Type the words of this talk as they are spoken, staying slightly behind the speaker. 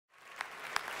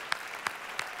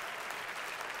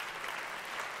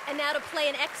And now to play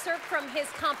an excerpt from his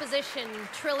composition,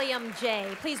 Trillium J.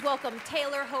 Please welcome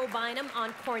Taylor Ho Bynum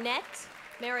on cornet,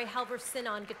 Mary Halvorson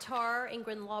on guitar,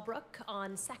 Ingrid Laubrock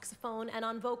on saxophone and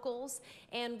on vocals,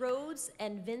 and Rhodes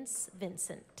and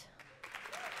Vincent.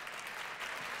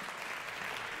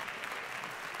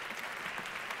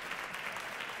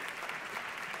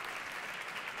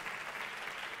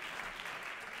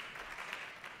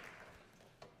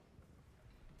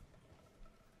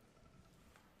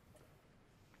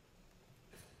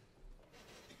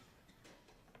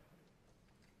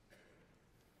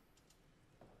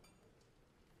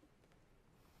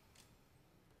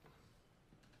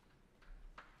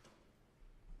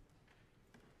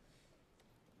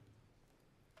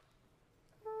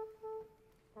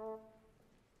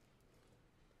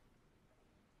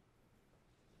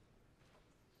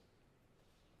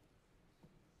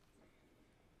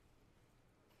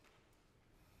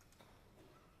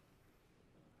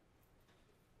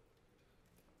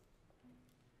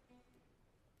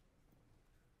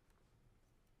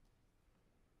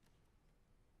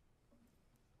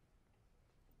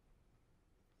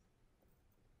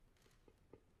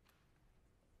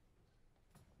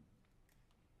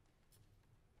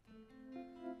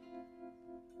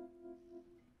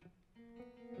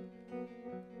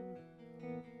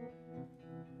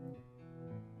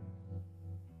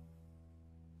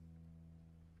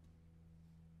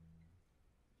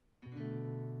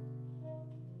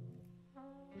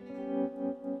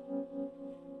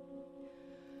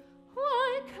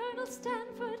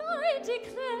 Stanford, I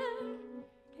declare,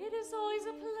 it is always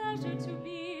a pleasure to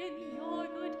be in your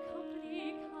good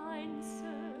company, kind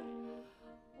sir.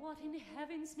 What in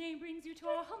heaven's name brings you to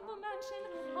our humble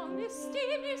mansion on this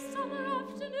steamy summer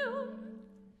afternoon?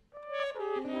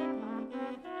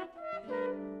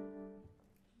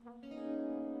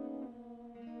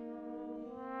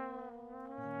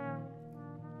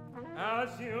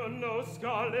 As you know,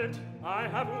 Scarlett, I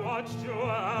have watched you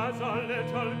as a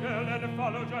little girl and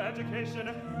followed your education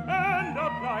and a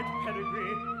bright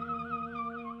pedigree.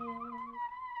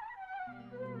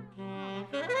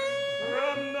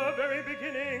 From the very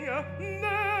beginning,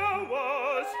 there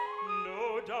was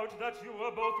no doubt that you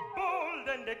were both bold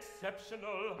and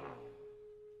exceptional,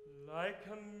 like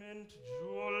a mint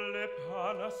julep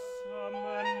on a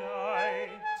summer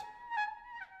night.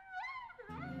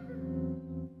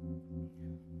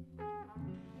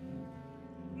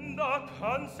 The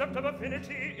concept of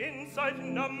affinity inside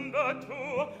number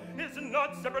 2 is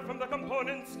not separate from the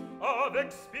components of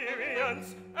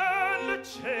experience and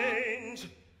change.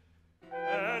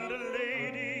 And,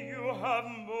 lady, you have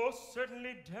most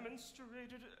certainly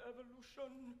demonstrated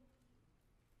evolution.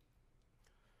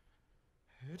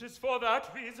 It is for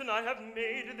that reason I have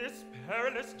made this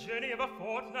perilous journey of a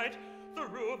fortnight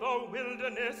through the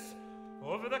wilderness,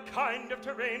 over the kind of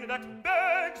terrain that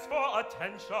begs for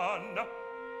attention.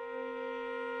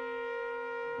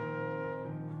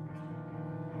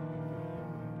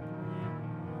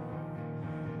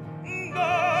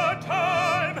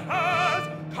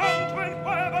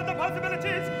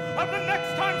 Possibilities of the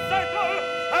next time cycle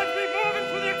as we move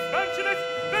into the expansionist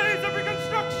phase of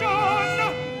reconstruction.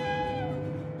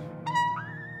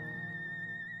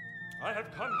 I have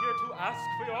come here to ask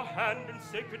for your hand in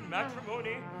sacred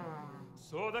matrimony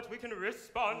so that we can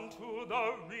respond to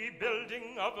the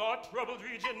rebuilding of our troubled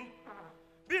region.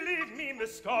 Believe me,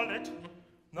 Miss Scarlett,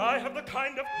 I have the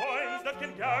kind of coins that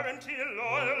can guarantee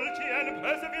loyalty and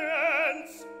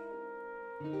perseverance.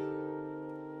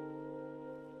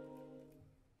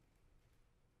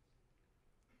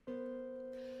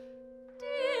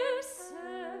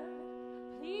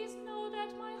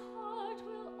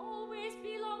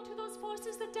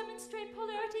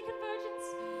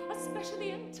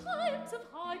 Especially in times of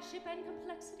hardship and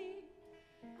complexity.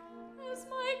 As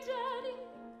my daddy,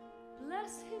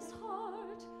 bless his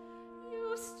heart,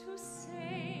 used to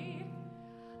say,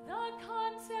 the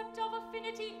concept of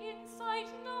affinity inside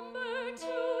number 2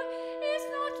 is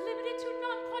not limited to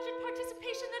non-quadrant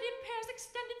participation that impairs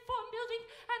extended form building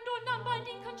and or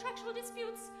non-binding contractual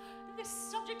disputes. This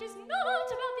subject is not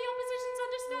about the opposition's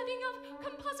understanding of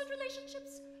composite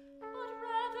relationships, but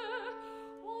rather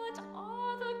what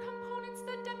are the components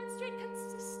that demonstrate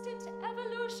consistent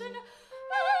evolution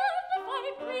and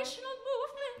vibrational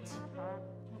movement?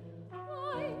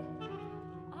 Why,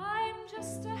 I'm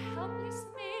just a helpless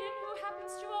maiden who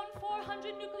happens to own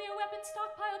 400 nuclear weapon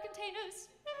stockpile containers,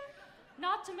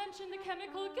 not to mention the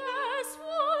chemical gas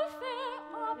warfare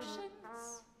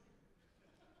options.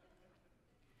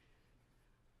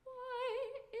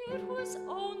 It was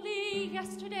only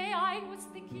yesterday I was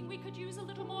thinking we could use a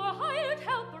little more hired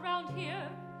help around here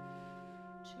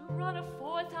to run a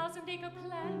 4,000-acre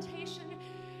plantation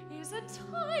is a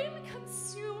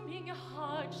time-consuming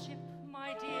hardship,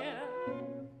 my dear.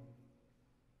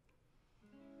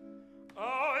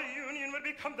 Our union would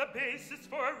become the basis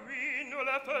for a renewal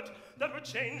effort that would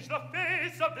change the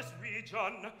face of this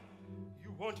region.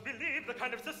 You won't believe the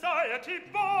kind of society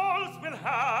balls will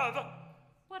have.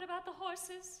 What about the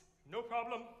horses? No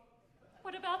problem.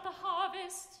 What about the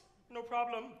harvest? No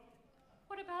problem.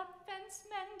 What about fence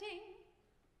mending?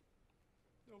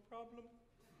 No problem.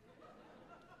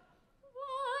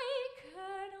 Why,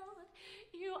 Colonel,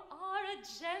 you are a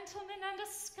gentleman and a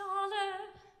scholar.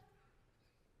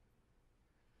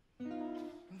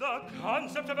 The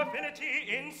concept of affinity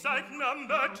in sight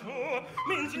number 2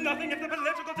 means nothing if the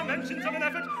political dimensions of an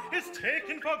effort is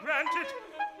taken for granted.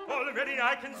 Already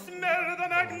I can smell the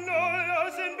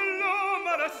magnolias in bloom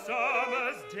on a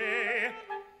summer's day.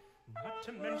 Not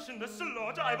to mention the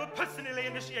slaughter I will personally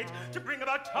initiate to bring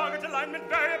about target alignment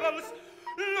variables.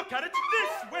 Look at it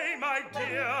this way, my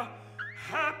dear.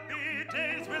 Happy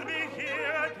days will be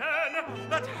here again,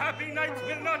 but happy nights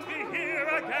will not be here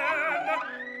again.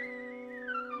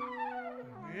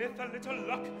 With a little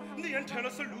luck, the internal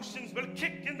solutions will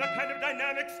kick in the kind of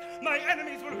dynamics my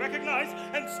enemies will recognize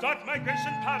and start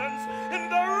migration patterns in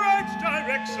the right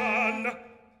direction.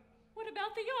 What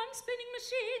about the yarn spinning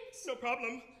machines? No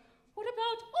problem. What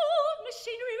about old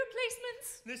machinery replacements?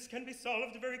 This can be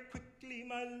solved very quickly,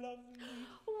 my love.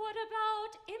 What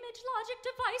about image logic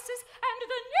devices and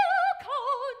the new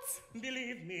codes?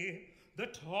 Believe me, the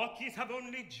talkies have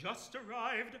only just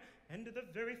arrived, and the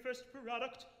very first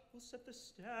product will set the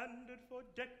standard for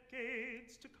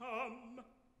decades to come.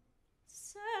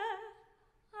 Sir,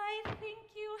 I think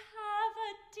you have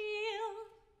a deal.